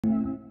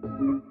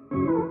Hey,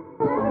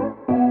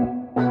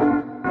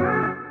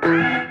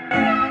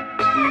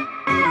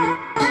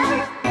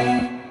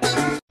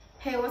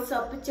 what's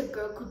up? It's your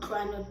girl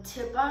Kutrano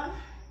Tiba,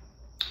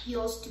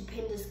 your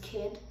stupendous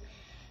kid,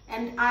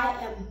 and I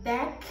am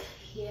back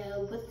here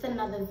with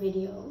another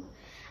video,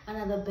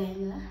 another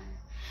banger,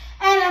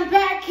 and I'm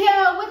back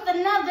here with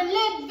another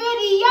lit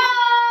video.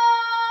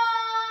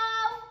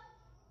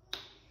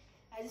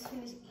 I just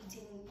finished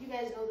eating. You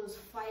guys know those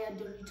fire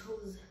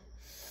Doritos,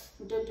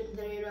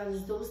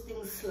 those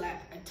things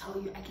slap. I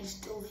tell you, I can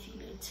still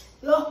feel it.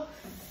 Yo,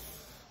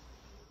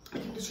 I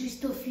can literally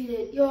still feel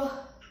it. Yo.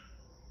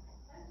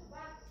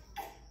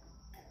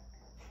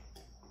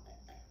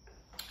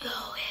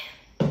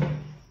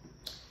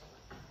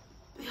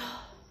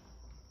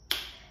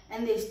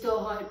 And they're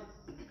still hot.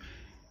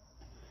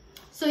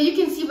 So you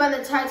can see by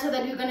the title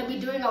that we're going to be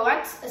doing a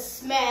what? A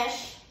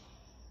smash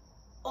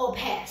or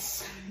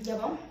pass.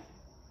 Yeah.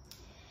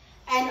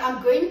 And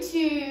I'm going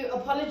to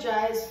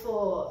apologize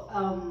for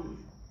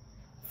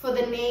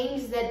the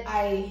names that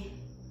I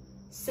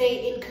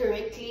say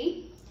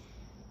incorrectly.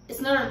 It's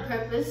not on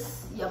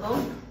purpose.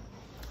 Yeah.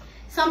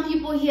 Some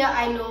people here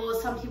I know,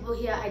 some people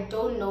here I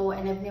don't know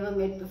and I've never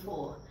met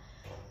before.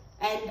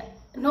 And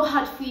no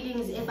hard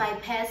feelings if I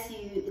pass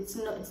you. It's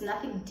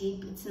nothing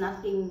deep. It's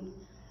nothing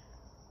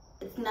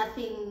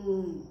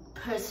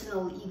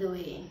personal either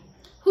way.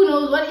 Who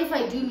knows? What if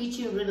I do meet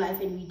you in real life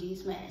and we do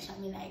smash? I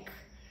mean, like,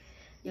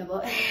 yeah,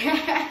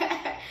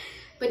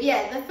 but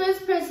yeah, the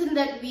first person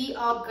that we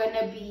are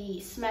gonna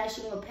be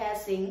smashing or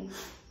passing.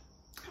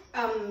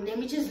 Let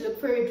me just look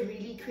for it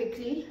really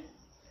quickly.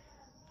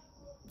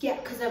 Yeah,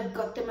 because I've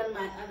got them on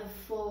my other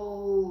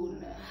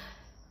phone.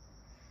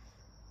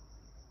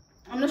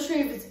 I'm not sure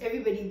if it's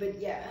everybody, but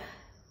yeah.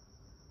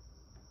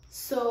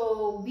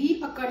 So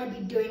we are gonna be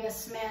doing a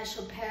smash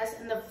or pass,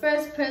 and the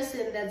first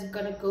person that's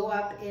gonna go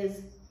up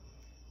is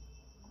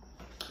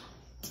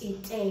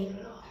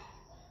Titelo.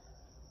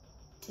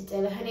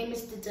 Her name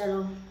is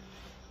Titelo.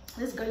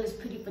 This girl is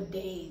pretty for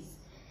days.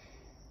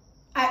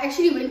 I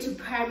actually went to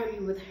primary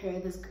with her.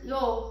 This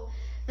girl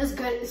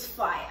is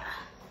fire.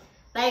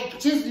 Like,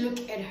 just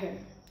look at her.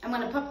 I'm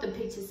gonna pop the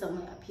picture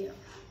somewhere up here.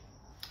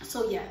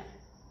 So yeah.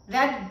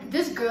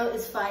 This girl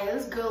is fire.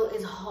 This girl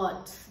is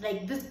hot.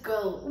 Like, this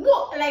girl,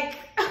 what? Like,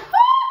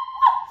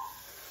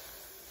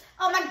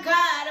 oh my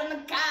god.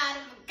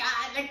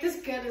 Like, this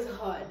girl is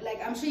hot. Like,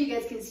 I'm sure you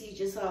guys can see it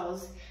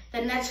yourselves.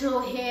 The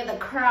natural hair, the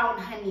crown,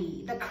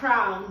 honey, the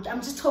crown.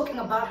 I'm just talking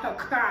about her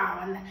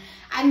crown.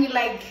 I mean,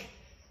 like,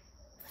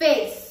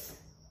 face,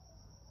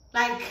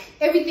 like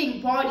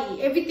everything,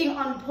 body, everything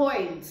on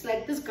point.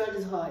 Like, this girl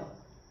is hot.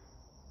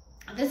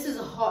 This is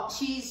hot.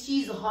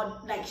 She's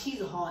hot. Like, she's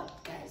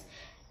hot, guys.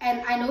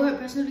 And I know her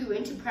personally. We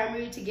went to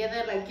primary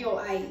together. Like, yo,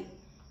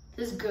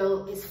 this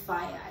girl is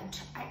fire.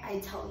 I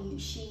tell you,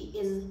 she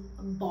is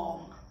a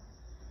bomb.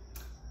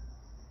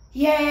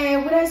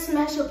 Yeah, would I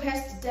smash or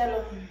pass to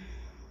Delo?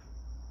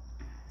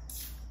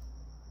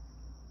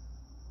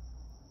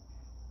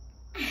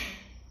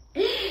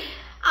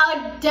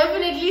 I'll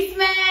definitely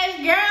smash,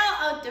 girl.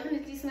 I'll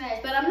definitely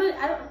smash. But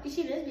is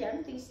she lesbian? I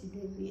don't think she's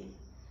lesbian.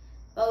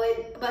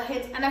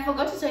 And I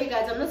forgot to tell you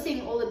guys, I'm not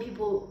saying all the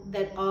people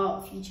that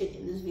are featured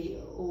in this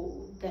video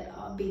or that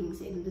are being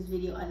said in this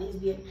video are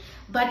lesbian,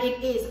 but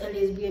it is a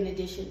lesbian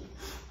edition.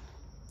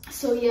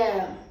 So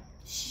yeah,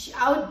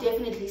 I would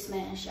definitely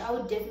smash. I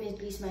would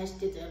definitely smash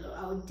Titelo.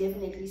 I would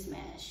definitely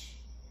smash.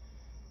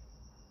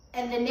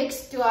 And the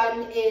next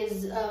one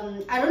is,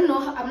 I don't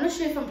know, I'm not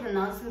sure if I'm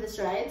pronouncing this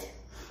right.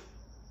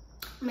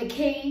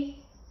 McKay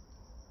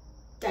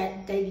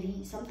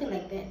Daily, something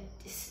like that,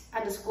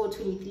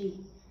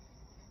 _23.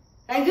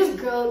 Like, this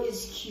girl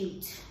is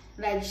cute.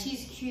 Like,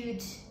 she's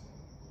cute.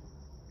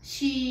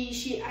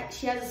 She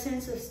has a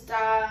sense of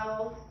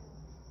style.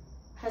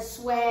 Her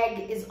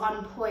swag is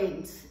on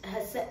point.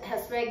 Her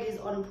swag is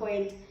on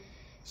point.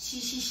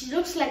 She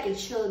looks like a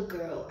chill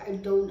girl. I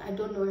don't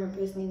know her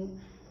personally.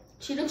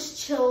 She looks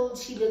chilled.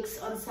 She looks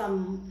on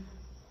some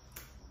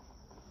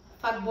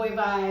fuckboy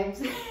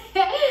vibes.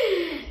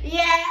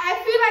 Yeah, I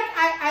feel like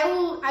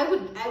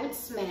I would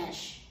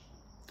smash.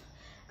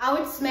 I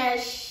would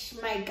smash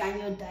my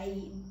Ganyo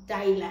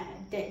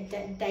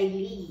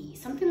Daily,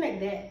 something like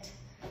that.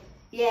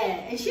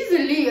 Yeah, and she's a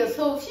Leo,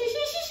 so she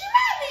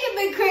might be a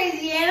bit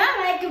crazy, and I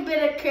like a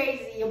bit of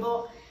crazy,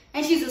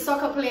 and she's a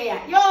soccer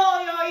player. Yo.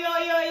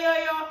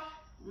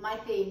 My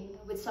thing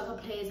with soccer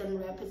players and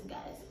rappers,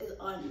 guys, is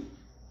on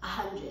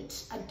 100.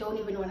 I don't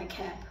even want to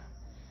cap.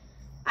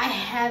 I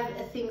have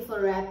a thing for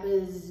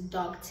rappers,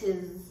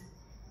 doctors,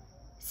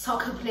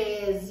 soccer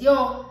players.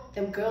 Yo,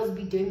 them girls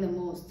be doing the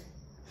most.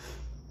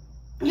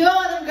 Yo,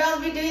 them girls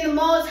be doing the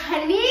most,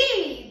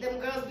 honey. Them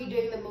girls be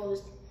doing the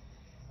most.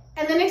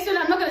 And the next one,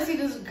 I'm not gonna say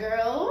this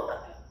girl.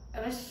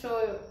 I'm not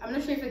sure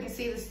if I can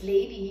say this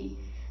lady,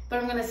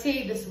 but I'm gonna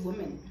say this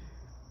woman,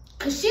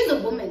 cause she's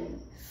a woman.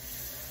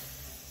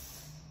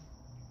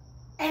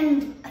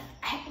 And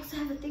I also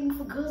have a thing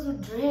for girls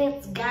with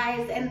dreads,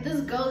 guys. And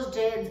this girl's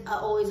dreads are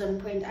always on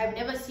point. I've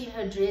never seen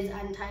her dreads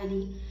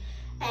untidy.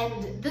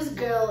 And this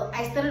girl,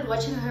 I started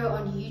watching her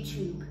on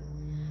YouTube.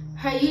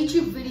 Her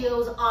YouTube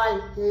videos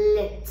are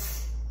lit.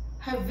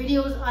 Her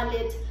videos are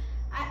lit.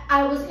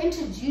 I was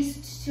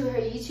introduced to her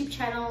YouTube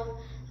channel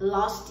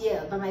last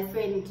year by my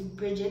friend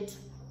Bridget.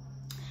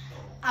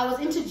 I was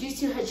introduced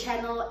to her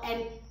channel,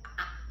 and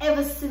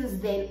ever since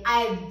then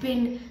I've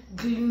been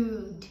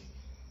glued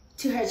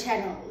to her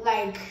channel.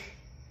 Like,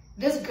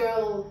 this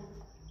girl,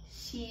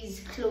 she's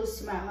close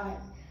to my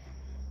heart.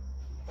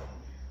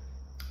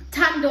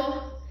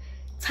 Tando,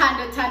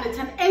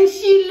 and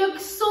she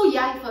looks so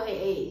young for her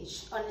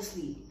age.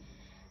 Honestly,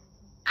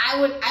 I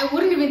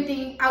wouldn't even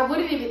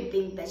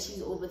think that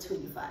she's over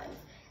 25.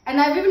 And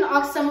I've even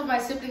asked some of my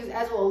siblings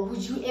as well,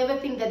 would you ever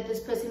think that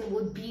this person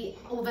would be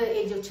over the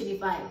age of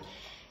 25?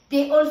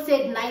 They all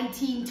said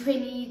 19,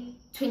 20,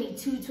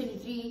 22,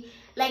 23.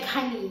 Like,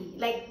 honey,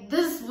 like,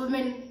 this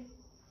woman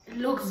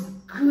looks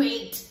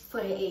great for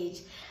her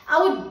age.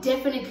 I would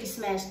definitely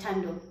smash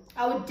Tando.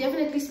 I would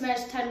definitely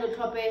smash Tando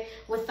Tope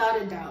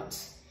without a doubt.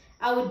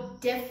 I would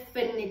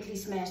definitely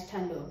smash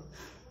Tando.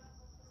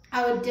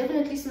 I would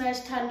definitely smash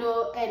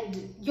Tando.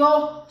 And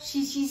yo,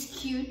 she's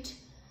cute.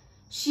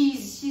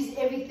 She's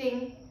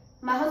everything.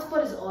 My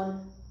hotspot is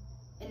on,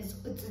 and it's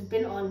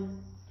been on.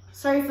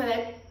 Sorry for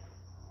that.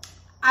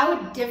 I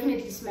would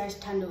definitely smash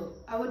Tando.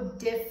 I would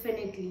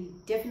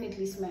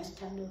definitely smash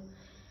Tando.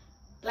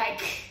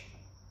 Like,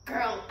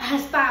 girl, her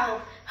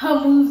style, her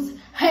moves,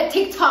 her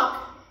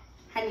TikTok.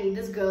 Honey,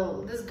 this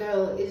girl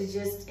is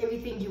just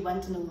everything you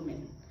want in a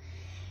woman.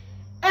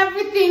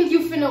 Everything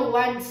you finna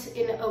want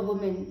in a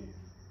woman.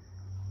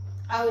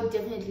 I would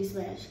definitely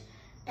smash.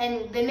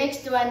 And the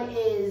next one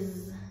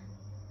is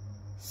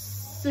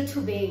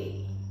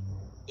Sutube.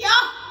 Yeah!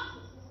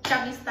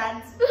 Chubby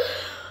stance.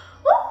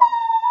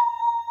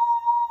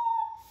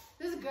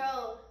 This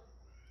girl,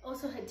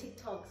 also her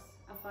TikToks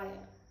are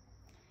fire.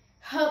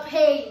 Her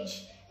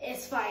page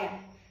is fire.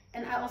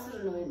 And I also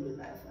don't know in real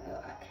life.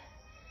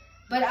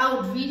 But I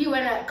would really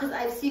wanna, because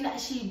I've seen that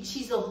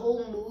she's a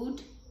whole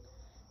mood.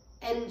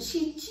 And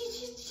she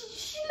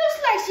looks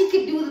like she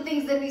could do the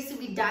things that needs to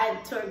be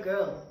done to a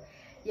girl.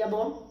 Yeah,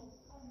 boy.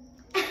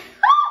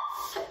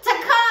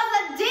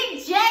 Takaza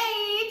DJ,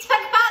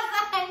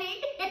 Takaza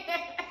honey.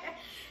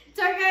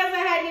 Takaza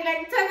honey,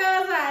 like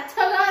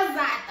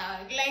Takaza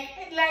dog.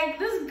 Like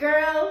this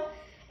girl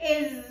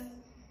is,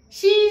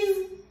 she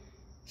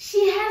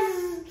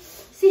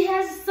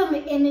has some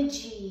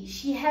energy.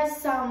 She has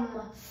some,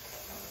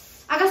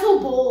 I got so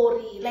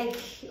boring. Like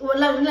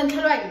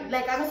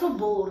I got so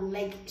boring.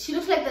 Like, she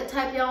looks like the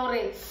type y'all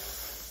like,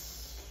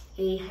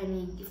 hey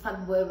honey, if I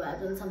boy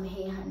bad on some,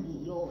 hey honey,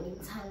 yo,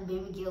 it's time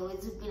baby girl,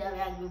 it's a bit of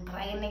a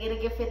brain,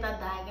 nigga, get fit that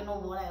die, you know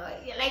what?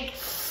 Like,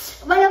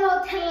 what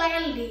about tell like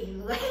a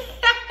leave?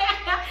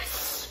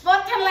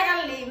 What tell like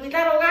a leave?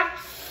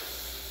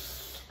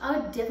 I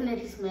would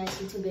definitely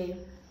smash you today.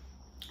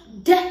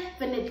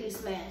 Definitely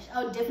smash.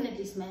 I would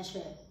definitely smash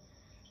her.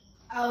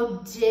 I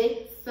would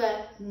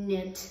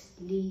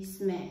definitely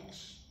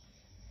smash.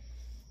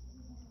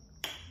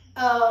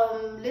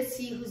 Let's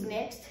see who's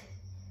next.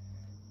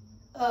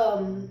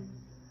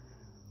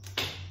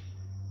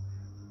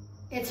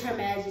 It's Her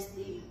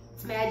Majesty.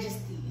 It's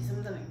Majesty,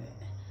 something like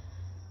that.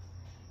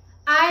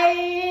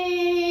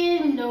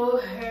 I know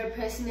her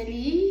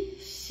personally.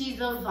 She's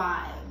a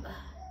vibe.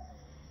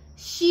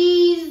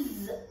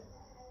 She's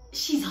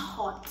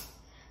hot.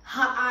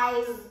 Her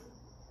eyes,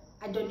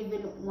 I don't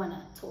even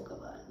wanna talk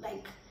about.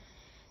 Like,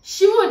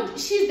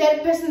 she's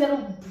that person that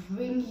will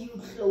bring you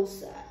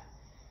closer.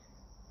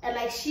 And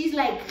like, she's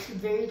like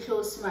very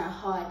close to my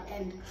heart.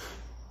 And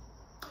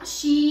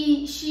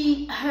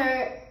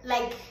her,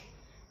 like,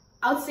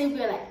 I would say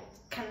we're like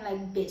kind of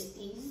like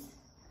besties.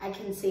 I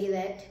can say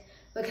that.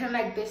 We're kind of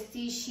like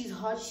besties. She's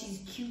hot, she's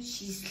cute,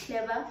 she's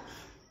clever.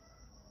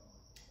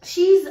 I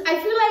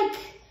feel like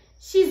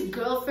she's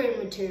girlfriend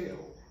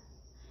material.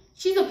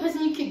 She's a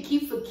person you can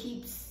keep for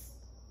keeps.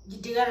 You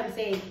do what I'm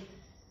saying?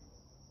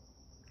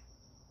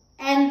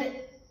 And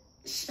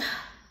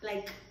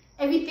like,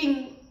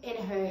 everything in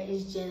her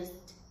is just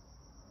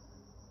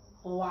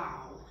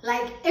wow.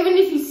 Like, even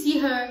if you see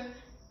her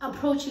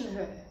approaching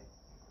her,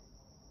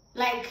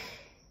 like,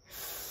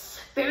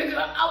 baby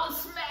girl, I would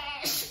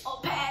smash or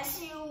pass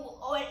you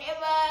or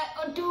whatever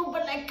or do,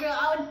 but like, girl,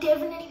 I would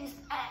definitely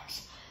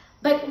smash.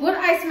 But would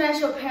I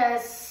smash or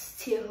pass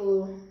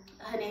to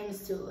her name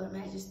is to Her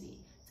Majesty?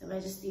 Her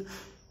Majesty.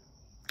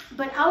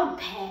 But I would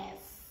pass.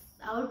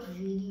 I would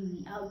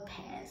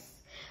pass,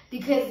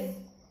 because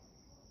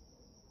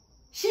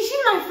she's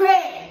my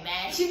friend,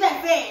 man. She's my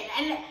friend,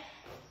 and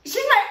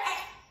she's my.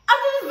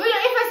 After this video,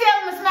 if I say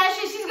I'm gonna smash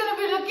her, she's gonna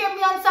be looking at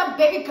me on some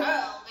baby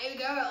girl.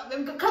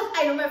 Because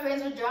I know my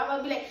friends would drop.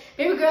 I'll be like,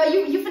 baby girl,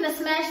 you finna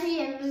smash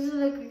me, and this is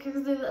like,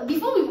 because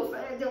before we were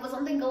friends, there was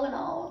something going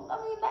on. I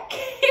mean, like,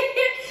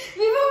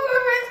 before we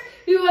were friends,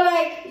 we were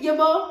like, you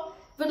know.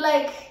 But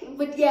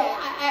yeah,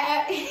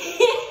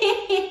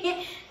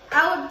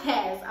 I would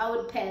pass. I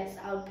would pass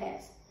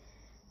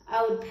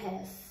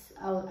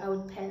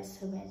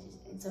Her Majesty.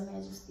 It's Her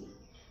Majesty.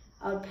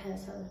 I would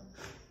pass her.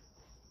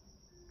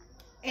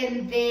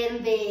 And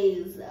then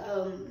there's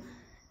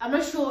I'm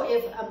not sure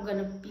if I'm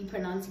gonna be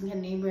pronouncing her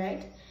name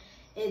right.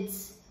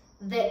 It's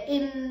the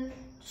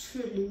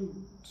interlude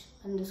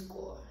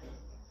underscore.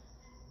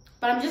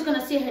 But I'm just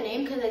gonna say her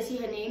name because I see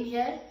her name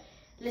here.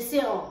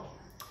 Lesbian.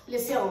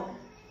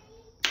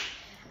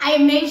 I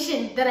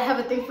mentioned that I have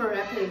a thing for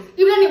rappers.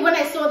 Even when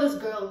I saw this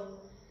girl,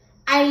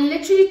 I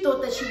literally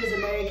thought that she was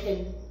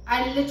American.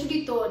 I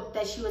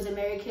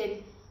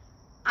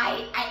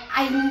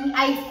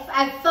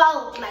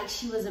felt like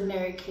she was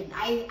American.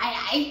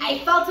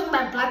 I felt in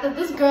my blood that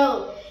this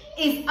girl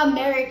is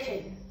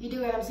American. You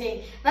do what I'm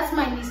saying? That's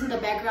my niece in the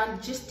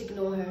background. Just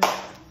ignore her.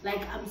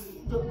 Like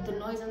the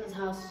noise in this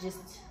house is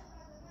just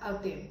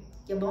out there.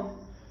 Yeah, bon?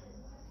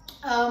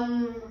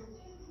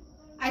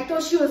 I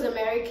thought she was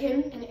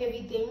American and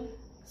everything.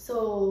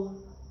 So,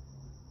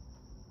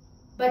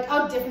 but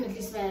I'll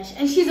definitely smash.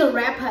 And she's a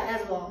rapper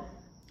as well.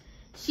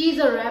 She's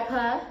a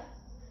rapper.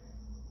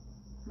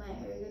 My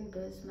arrogant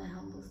birth, my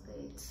humble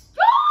state.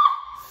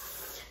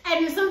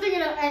 And something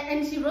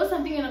and she wrote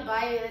something in a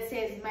bio that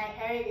says my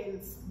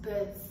arrogance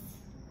births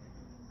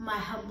my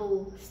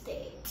humble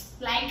state.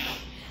 Like,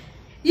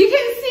 you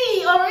can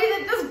see already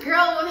that this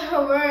girl with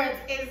her words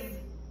is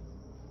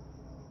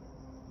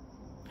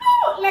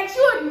like she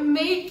would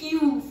make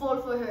you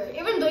fall for her.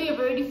 Even though you've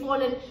already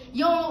fallen,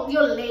 you'll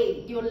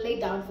lay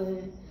down for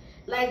her.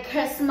 Like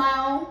her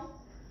smile,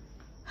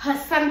 her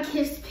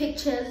sun-kissed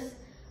pictures,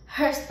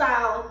 her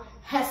style,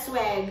 her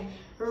swag,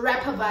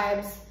 rapper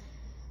vibes.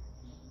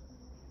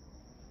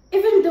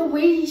 Even the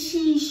way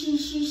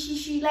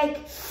she like,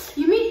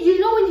 you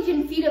know when you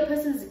can feel a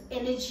person's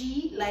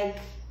energy like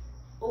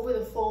over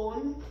the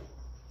phone.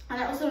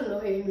 And I also don't know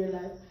her in real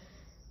life.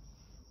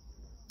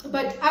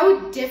 But I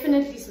would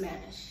definitely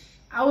smash.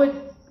 I would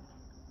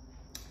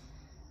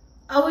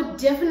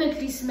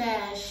definitely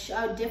smash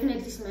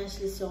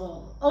this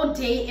all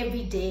day,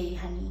 every day,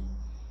 honey.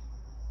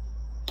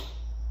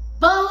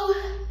 Bo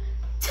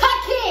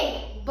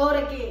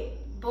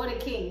the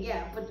king,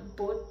 yeah, but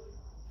Bo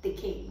the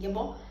king, yeah,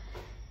 Bo.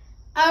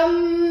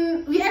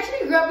 We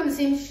actually grew up in the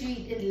same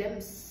street in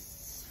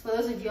Limbs. For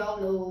those of y'all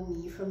know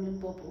me from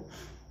Limpopo,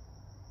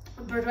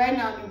 but right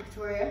now I'm in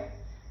Pretoria.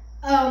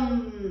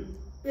 And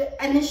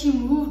then she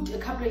moved a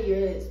couple of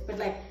years, but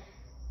like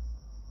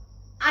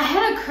I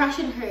had a crush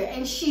on her,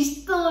 and she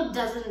still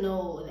doesn't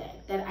know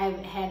that I've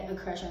had a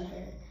crush on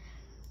her.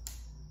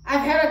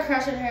 I've had a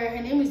crush on her.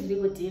 Her name is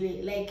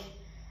Liwatile. Like,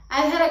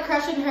 I've had a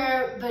crush on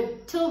her,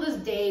 but till this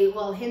day,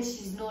 well, hence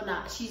she's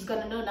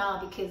gonna know now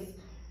because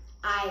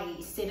I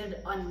said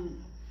it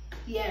on,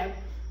 yeah.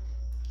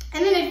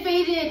 And then it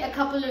faded a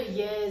couple of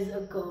years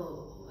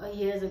ago,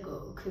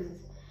 because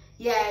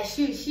yeah,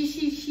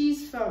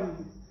 she's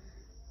from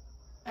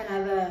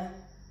another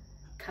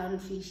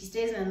country. She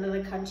stays in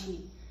another country.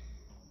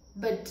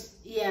 But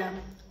yeah,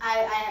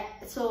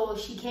 so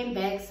she came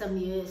back some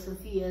few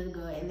years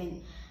ago, and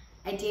then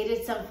I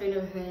dated some friend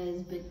of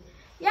hers. But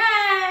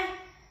yeah,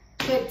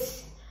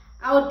 but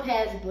I would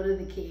pass Buddha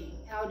the King.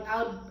 I would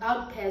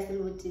pass the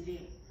Lord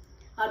TV.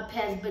 I would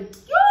pass, but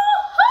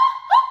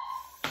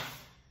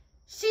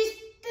she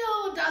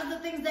still does the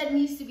things that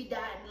needs to be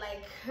done.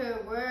 Like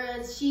her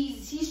words,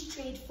 she's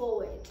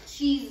straightforward.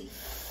 She's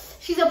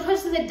a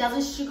person that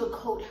doesn't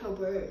sugarcoat her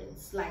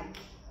words. Like,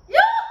 yeah,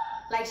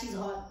 like she's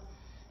hot.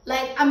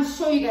 Like, I'm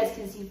sure you guys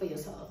can see for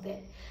yourself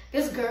that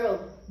this girl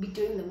be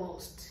doing the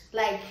most.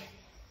 Like,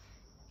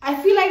 I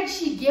feel like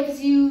she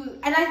gives you,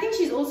 and I think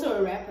she's also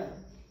a rapper.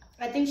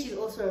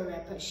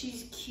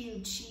 She's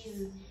cute.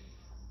 She's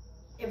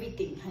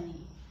everything,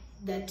 honey,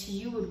 that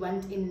you would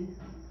want in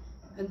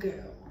a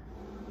girl.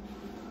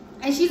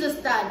 And she's a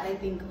stud, I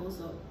think,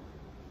 also.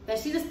 That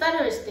she's a stud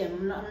or a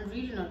stem. I'm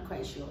really not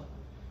quite sure.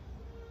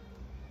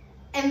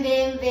 And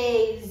then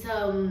there's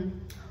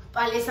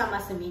Palesa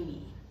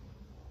Masamini.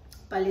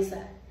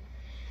 Palesa.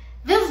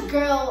 This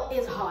girl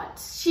is hot.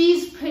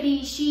 She's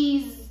pretty.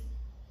 She's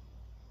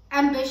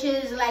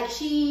ambitious. Like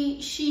she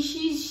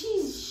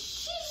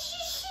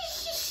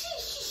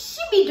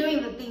be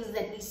doing the things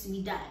that needs to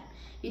be done.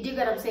 You do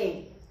what I'm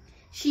saying?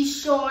 She's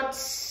short.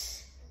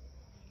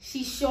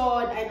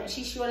 I know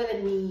she's shorter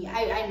than me.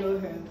 I know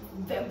her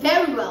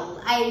very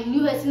well. I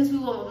knew her since we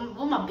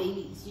were my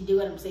babies. You do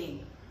what I'm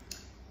saying?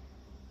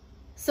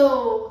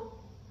 So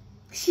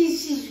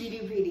she's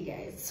really pretty,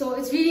 guys. So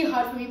it's really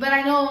hard for me, but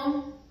I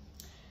know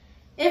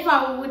if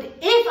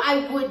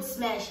I would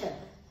smash her,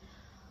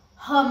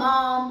 her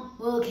mom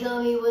will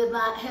kill me with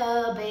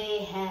her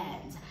bare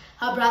hands.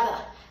 Her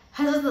brother,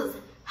 her sisters,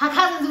 her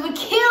cousins would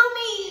kill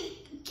me.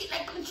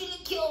 Like, literally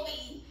kill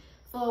me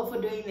for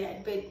doing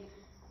that. But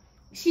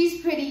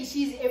she's pretty.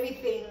 She's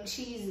everything.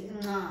 She's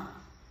nah.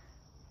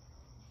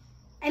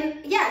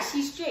 And yeah,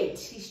 she's straight.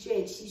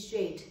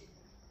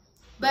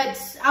 But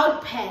I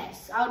would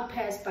pass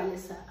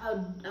Palesa. I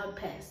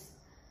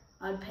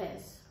would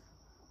pass.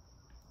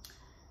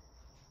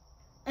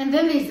 And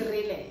then there's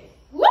Relay.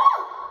 Woo!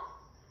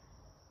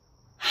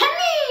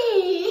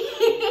 Honey!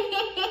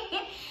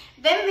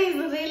 Then there's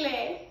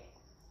Relay.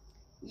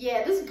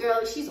 Yeah, this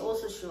girl, she's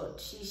also short.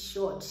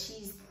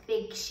 She's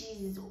thick.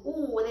 She's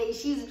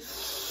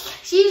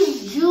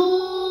she's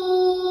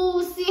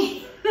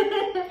juicy.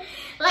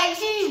 Like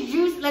she's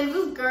juicy. Like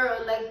this girl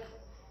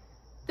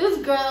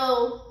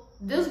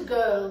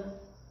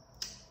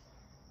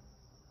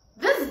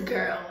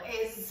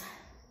is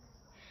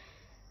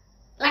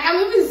like,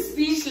 I'm even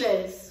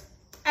speechless.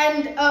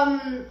 And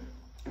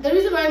the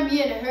reason why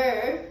me and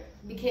her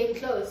became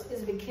close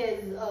is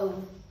because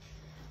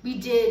we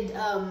did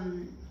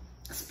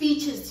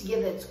speeches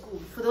together at school.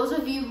 For those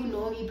of you who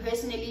know me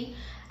personally,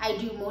 I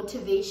do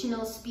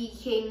motivational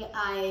speaking,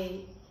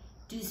 I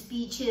do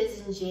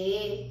speeches in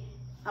J.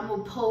 I'm a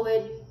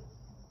poet,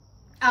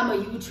 I'm a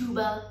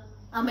YouTuber,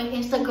 I'm an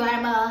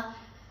Instagrammer,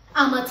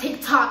 I'm a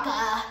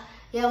TikToker,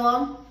 you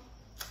know?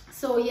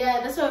 So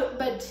yeah, that's what,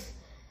 but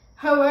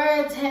her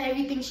words, her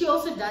everything, she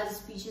also does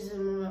speeches, if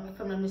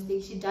I'm not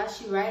mistaken.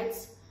 She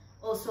writes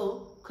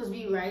also, because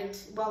we write.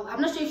 Well,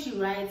 I'm not sure if she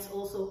writes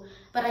also,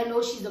 but I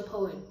know she's a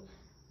poet.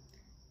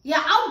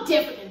 Yeah, I'll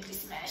definitely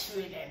smash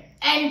with her.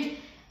 And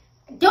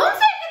don't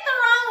take it the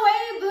wrong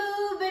way,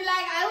 boo, but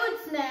like, I would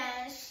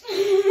smash.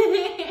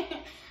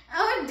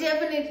 I would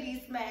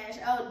definitely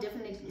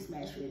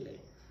smash with her.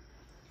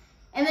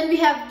 And then we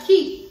have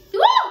Keith. Woo!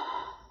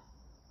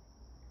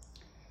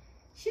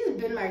 She's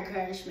been my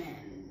crush,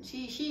 man.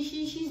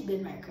 She's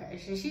been my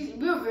crush.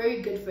 We're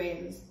very good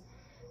friends.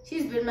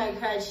 She's been my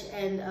crush,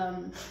 and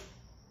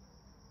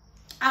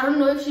I don't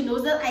know if she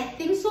knows that. I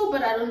think so,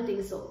 but I don't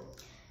think so.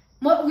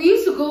 We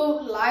used to go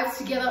live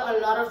together a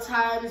lot of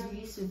times. We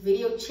used to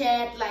video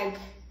chat. Like,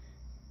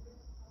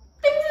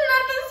 things are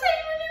not the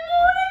same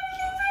anymore. Like,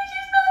 things are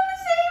just not the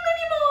same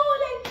anymore.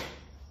 Like,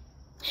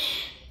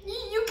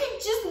 you can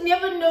just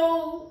never know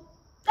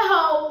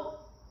how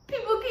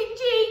people can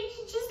change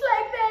just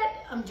like that.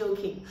 I'm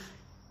joking.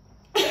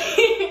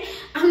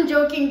 I'm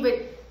joking, but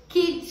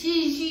Kate,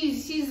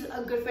 she's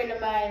a good friend of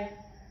mine.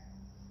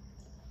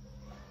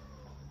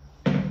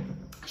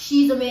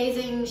 She's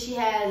amazing. She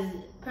has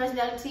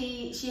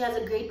personality. She has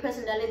a great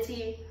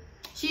personality.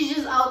 She's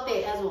just out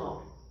there as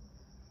well.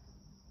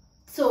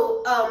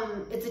 So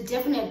it's a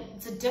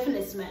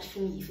definite smash for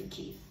me for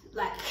Keith.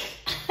 Like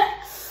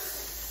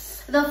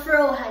the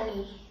fro,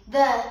 honey,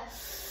 the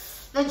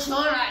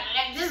children,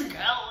 like this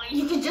girl,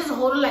 you can just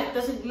hold her like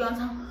this and be on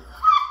top.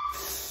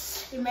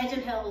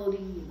 Imagine her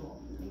holding you,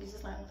 it's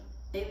just like,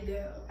 baby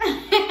girl.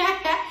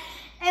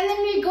 And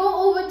then we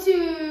go over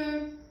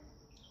to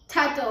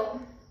Tato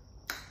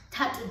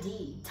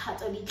D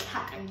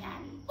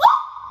Kakanyani.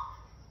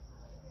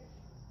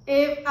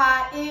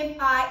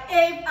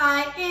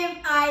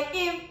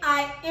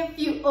 If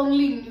you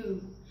only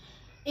knew.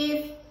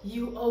 If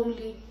you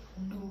only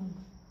knew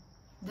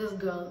this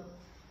girl.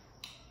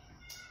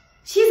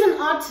 She's an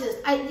artist.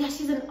 Yeah,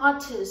 she's an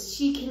artist.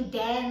 She can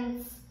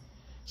dance.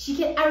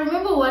 I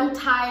remember one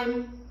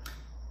time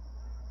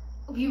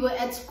we were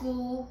at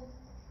school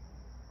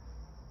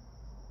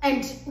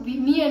and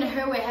me and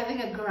her were having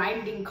a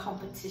grinding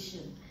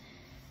competition.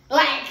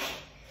 Like,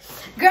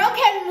 girl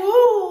can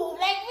move.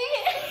 Like,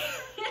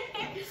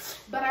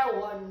 but I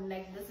won.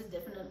 Like, this is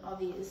definitely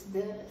obvious.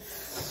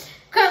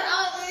 Cause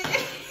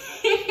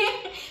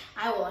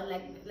I won.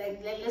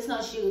 Like, let's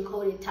not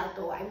sugarcoat it,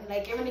 Tato. I mean,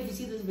 like, even if you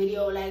see this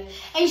video, like,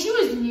 and she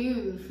was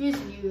new.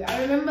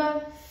 I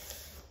remember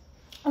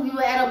we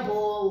were at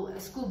a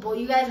school ball.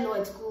 You guys know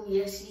at school,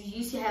 yes, you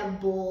used to have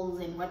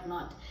balls and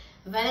whatnot.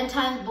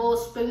 Valentine's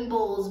balls, spring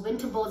balls,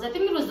 winter balls. I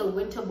think it was the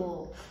winter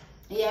ball.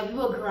 Yeah, we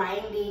were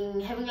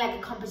grinding, having like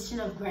a competition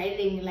of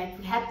grinding. Like,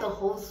 we had the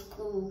whole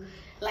school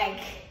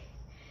like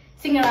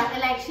sing around.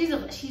 And like,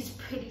 she's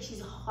pretty,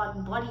 she's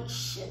hot body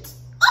shit.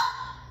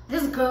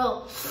 This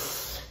girl,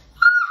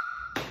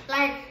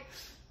 like,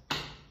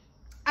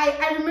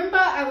 I remember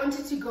I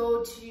wanted to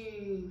go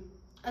to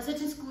a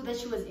certain school that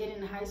she was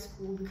in high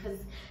school because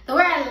the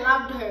way I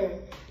loved her,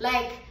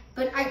 like,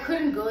 but I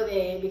couldn't go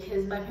there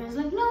because my parents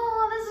were like,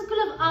 no, this is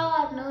school of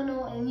art,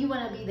 no, and you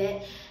want to be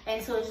there.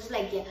 And so it's just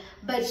like, yeah,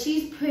 but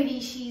she's pretty,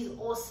 she's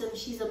awesome,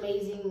 she's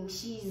amazing,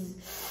 she's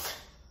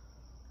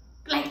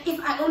like, if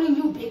I only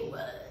knew big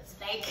words,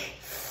 like,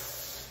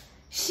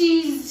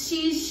 she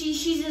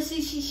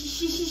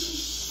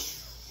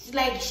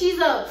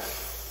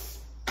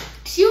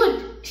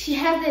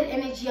has that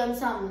energy on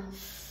some,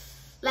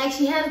 like,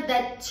 she has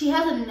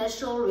a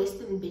natural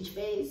resting bitch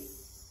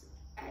face,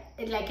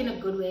 like, in a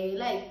good way.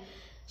 Like,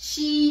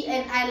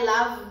 I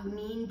love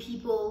mean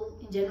people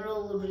in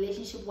general,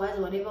 relationship wise,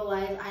 whatever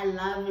wise. I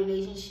love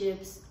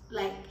relationships.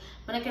 Like,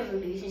 when I come to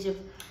relationships,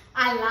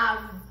 I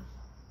love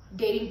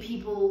dating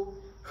people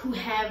who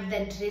have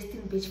that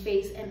resting bitch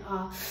face and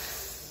are,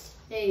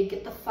 hey,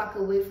 get the fuck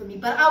away from me.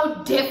 But I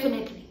would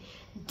definitely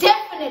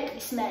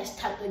smash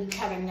Tato Di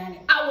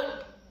Karangani. I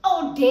would,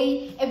 all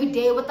day, every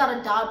day, without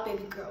a doubt,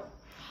 baby girl.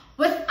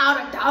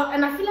 Without a doubt.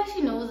 And I feel like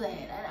she knows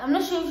that. I'm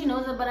not sure if she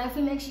knows it, but I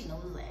feel like she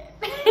knows that.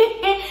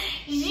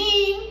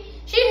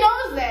 she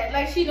knows that.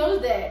 Like, she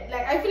knows that.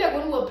 Like, I feel like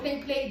when we were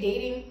play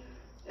dating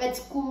at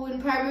school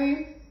in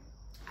primary,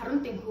 I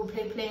don't think we were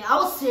playing. I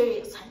was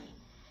serious, honey.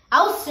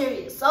 I was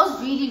serious. I was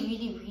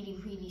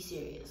really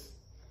serious.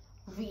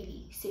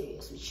 really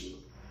serious with you.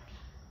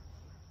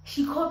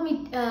 She caught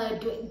me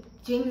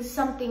doing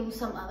something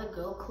some other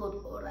girl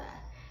called Aura.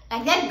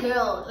 Like that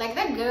girl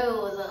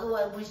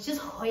was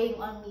just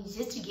hoeing on me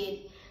just to get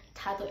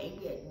Tato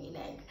angry at me.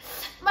 Like,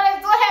 but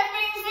I'm so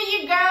happy for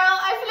you, girl.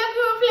 I feel like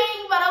we were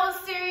playing, but I was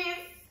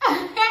serious.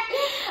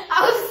 I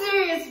was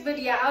serious,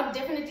 but yeah, I'll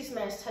definitely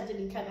smash Tato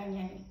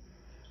Likanganyani.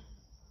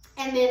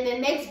 And then the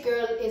next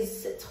girl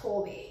is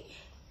Tobe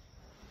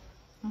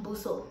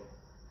Mbuso.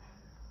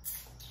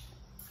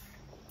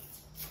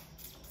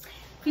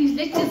 Please,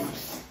 let's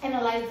just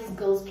analyze this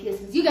girl's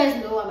piercings. You guys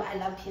know I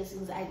love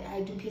piercings.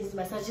 I do piercings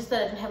myself. Just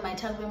that I don't have my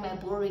tongue ring, my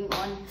bull ring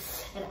on,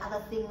 and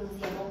other things,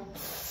 you know.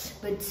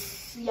 But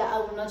yeah, I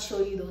will not show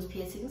you those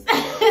piercings.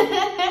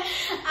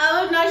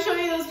 I will not show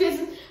you those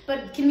piercings.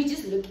 But can we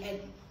just look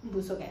at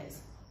Mbuso,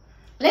 guys?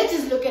 Let's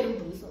just look at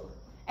Mbuso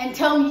and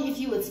tell me if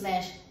you would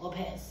smash or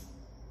pass.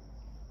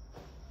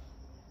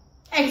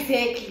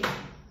 Exactly.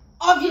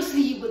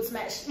 Obviously, you would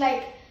smash.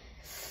 Like,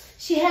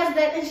 she has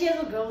that, and she has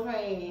a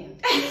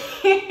girlfriend.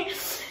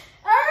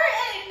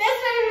 Alright,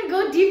 let's not even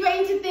go deeper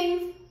into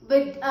things.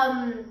 But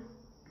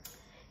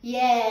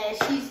yeah,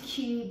 she's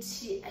cute.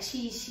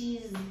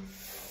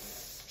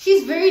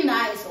 She's very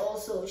nice.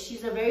 Also,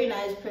 she's a very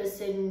nice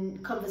person.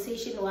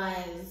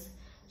 Conversation-wise,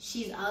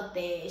 she's out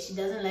there. She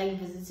doesn't like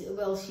visitors.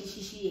 Well,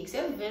 she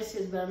accepts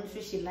visitors, but I'm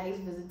sure she likes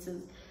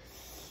visitors.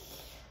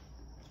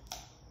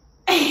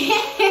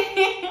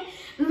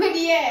 But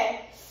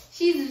yeah,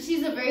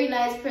 she's a very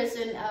nice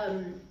person.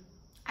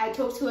 I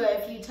talked to her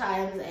a few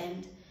times,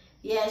 and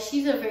yeah,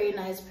 she's a very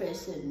nice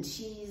person.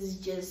 She's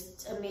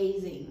just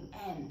amazing,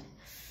 and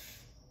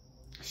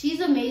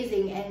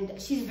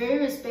she's very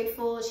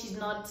respectful. She's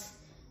not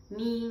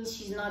mean.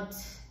 She's not,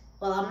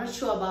 well, I'm not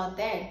sure about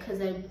that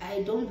because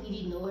I don't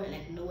really know her,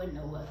 like know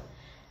her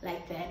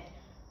like that.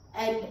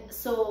 And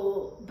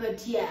so,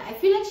 but yeah, I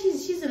feel like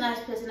she's a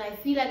nice person. I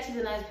feel like she's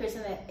a nice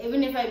person that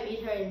even if I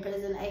meet her in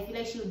person, I feel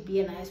like she would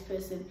be a nice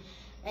person,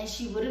 and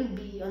she wouldn't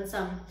be on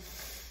some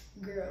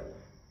girl,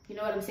 you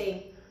know what I'm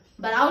saying?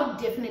 But I would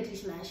definitely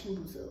smash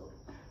Mbuso,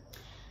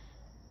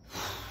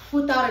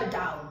 without a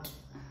doubt,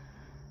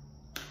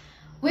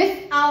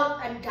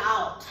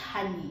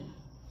 honey.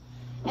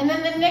 And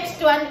then the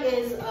next one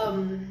is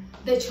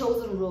the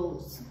chosen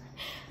rose.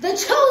 The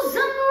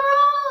chosen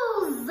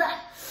rose,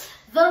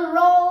 the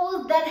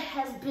rose that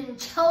has been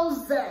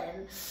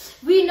chosen.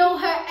 We know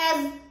her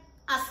as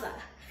Asa.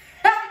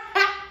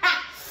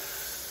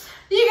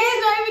 You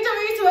guys know every time I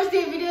used to watch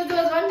their videos,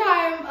 there was one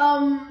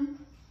time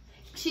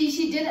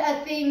she did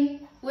a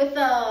thing with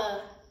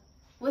a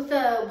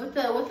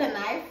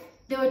knife.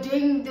 They were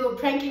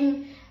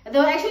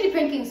actually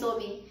pranking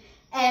Somi.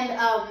 And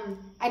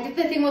I did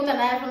the thing with the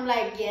knife. I'm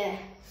like, yeah,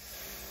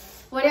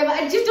 whatever.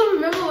 I just don't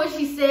remember what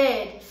she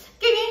said.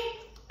 Kiki,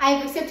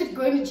 I've accepted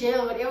going to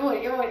jail, whatever.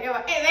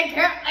 And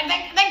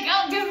that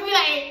girl gives me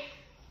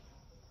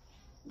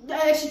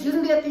like, she gives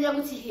me that thing. I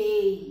would say,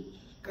 hey,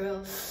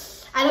 girl,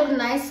 I look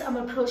nice, I'm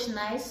approached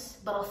nice,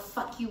 but I'll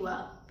fuck you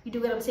up. You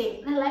do what I'm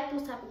saying? And I like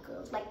those type of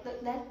girls. Like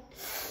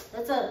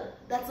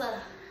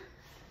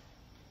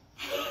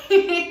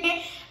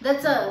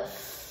that's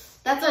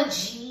a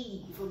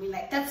G for me.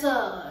 Like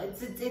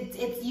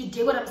it's you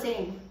do what I'm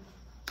saying.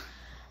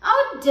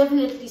 I would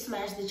definitely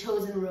smash the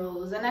chosen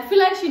rose, and I feel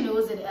like she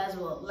knows it as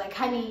well. Like,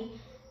 honey,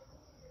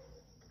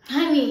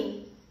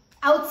 I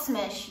would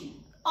smash you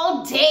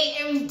all day,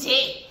 every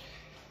day.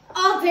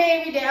 All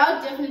day, every day. I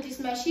would definitely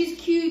smash. She's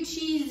cute.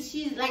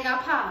 She's like a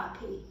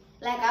puppy.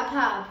 Like a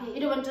puppy. You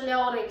don't want to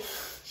let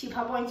she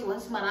papa wants to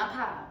man a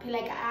puppy.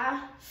 Like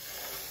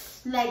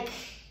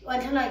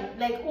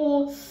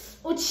oh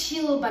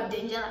chill but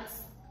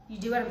dangerous. You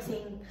do what I'm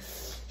saying?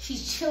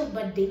 She's chill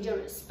but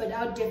dangerous. But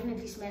I would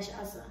definitely smash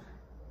Asa.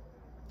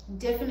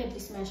 Definitely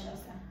smash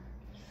Asa.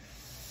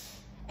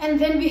 And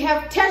then we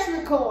have Tash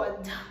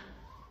Record.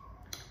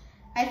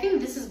 I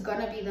think this is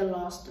gonna be the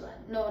last one.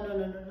 No,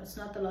 it's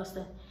not the last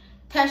one.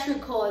 Tash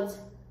Records.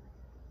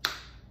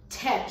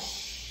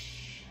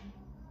 Tash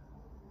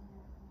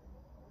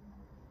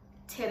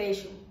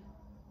Tereshu.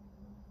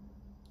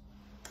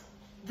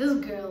 This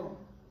girl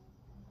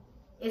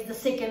is the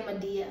second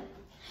Madea.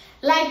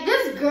 Like,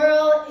 this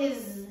girl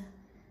is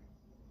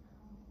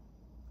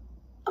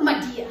a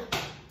Madea.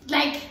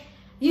 Like,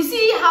 you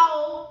see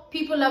how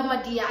people love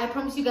Madea. I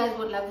promise you guys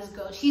would love this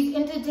girl. She's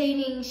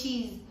entertaining.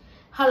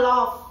 Her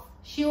laugh.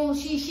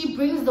 She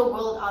brings the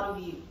world out of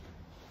you.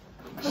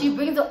 She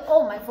brings the,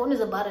 oh, my phone is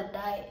about to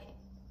die.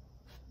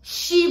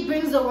 She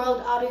brings the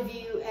world out of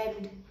you,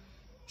 and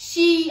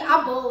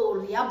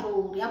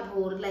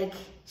like,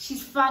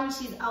 she's fun,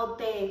 she's out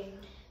there.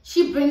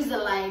 She brings the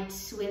light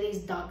where there's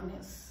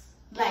darkness.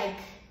 Like,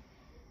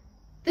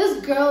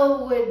 this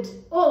girl would,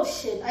 oh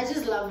shit, I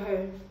just love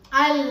her.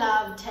 I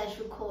love Tash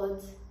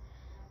Records.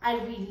 I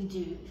really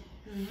do.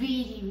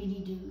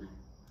 Really do.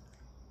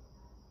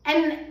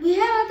 And we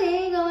have a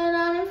thing going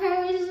on in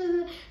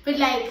Paris. But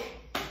like,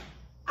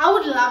 I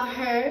would love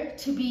her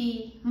to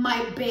be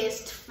my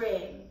best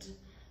friend.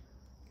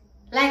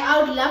 Like,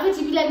 I would love her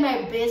to be like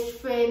my best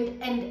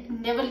friend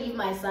and never leave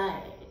my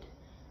side.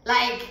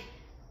 Like,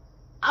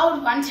 I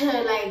would want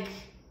her like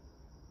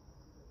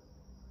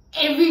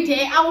every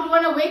day. I would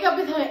want to wake up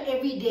with her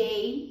every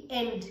day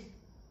and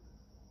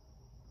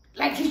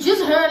like you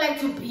just her like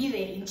to be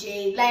there,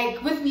 Jay,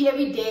 like with me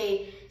every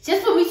day,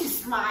 just for me to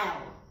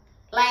smile.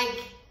 Like,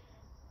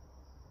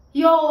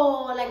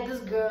 yo, like this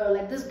girl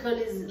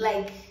is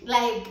like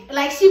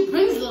she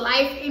brings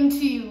life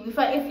into you. If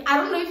I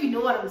don't know if you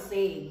know what I'm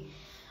saying,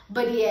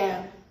 but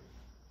yeah,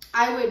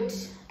 I would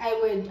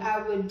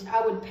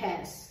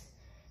pass.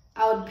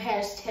 I would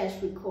pass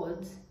Tash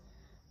Records,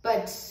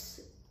 but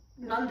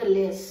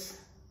nonetheless,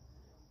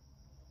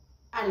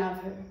 I love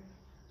her.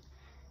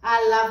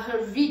 I love her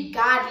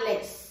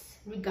regardless.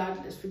 And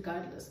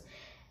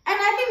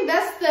I think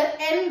that's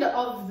the end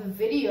of the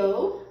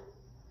video.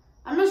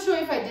 I'm not sure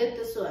if I did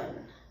this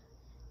one.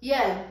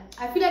 Yeah,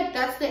 I feel like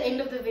that's the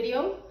end of the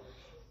video.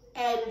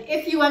 And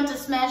if you want to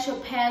smash or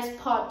pass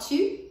part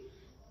 2,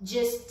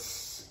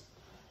 just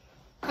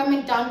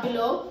comment down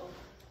below.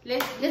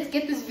 Let's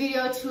get this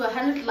video to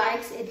 100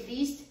 likes at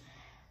least.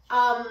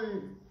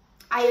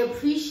 I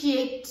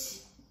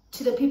appreciate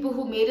to the people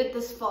who made it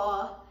this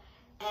far,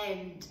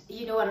 and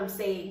you know what I'm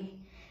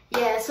saying.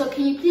 Yeah, so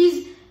can you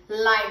please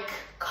like,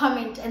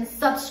 comment, and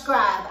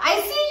subscribe?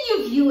 I see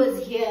you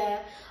viewers here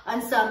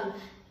on some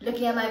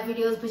looking at my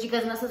videos, but you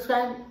guys not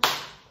subscribed.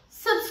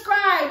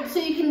 Subscribe so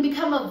you can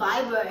become a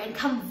viber and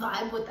come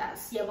vibe with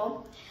us. Yeah,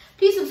 well,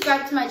 please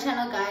subscribe to my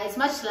channel, guys.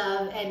 Much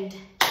love and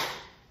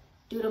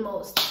do the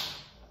most.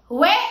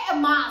 Wear a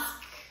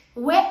mask.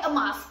 Wear a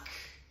mask.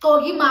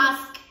 Corgi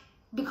mask,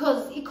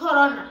 because the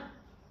corona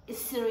is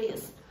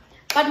serious.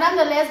 But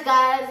nonetheless,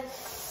 guys,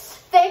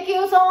 thank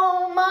you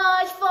so much.